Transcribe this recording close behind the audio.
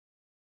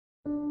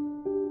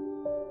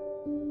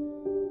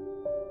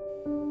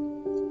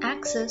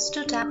access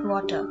to tap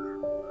water.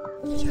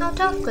 How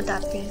tough could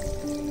that be?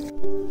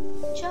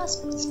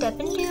 Just step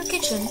into your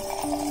kitchen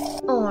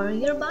or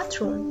your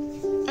bathroom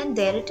and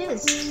there it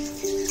is.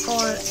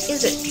 Or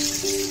is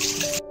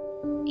it?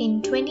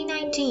 In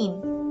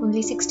 2019,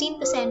 only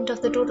 16%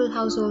 of the total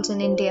households in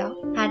India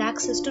had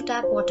access to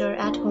tap water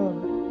at home.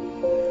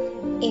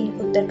 In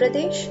Uttar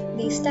Pradesh,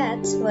 these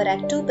stats were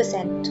at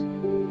 2%.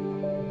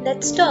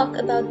 Let's talk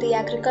about the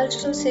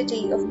agricultural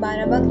city of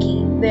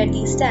Barabanki, where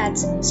these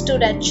stats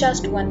stood at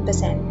just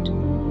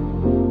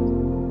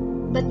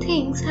 1%. But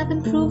things have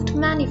improved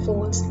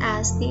manifolds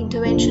as the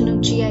intervention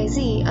of GIZ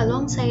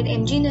alongside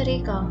MG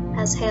Nareka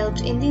has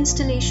helped in the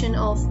installation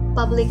of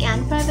public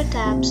and private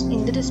taps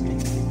in the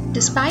district.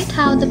 Despite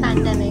how the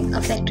pandemic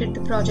affected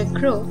the project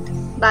growth,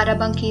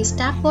 Barabanki's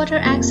tap water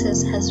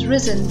access has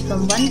risen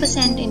from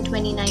 1% in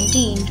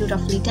 2019 to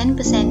roughly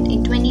 10%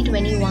 in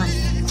 2021,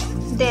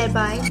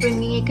 thereby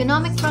bringing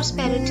economic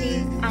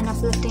prosperity and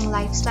uplifting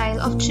lifestyle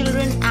of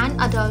children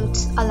and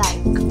adults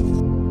alike.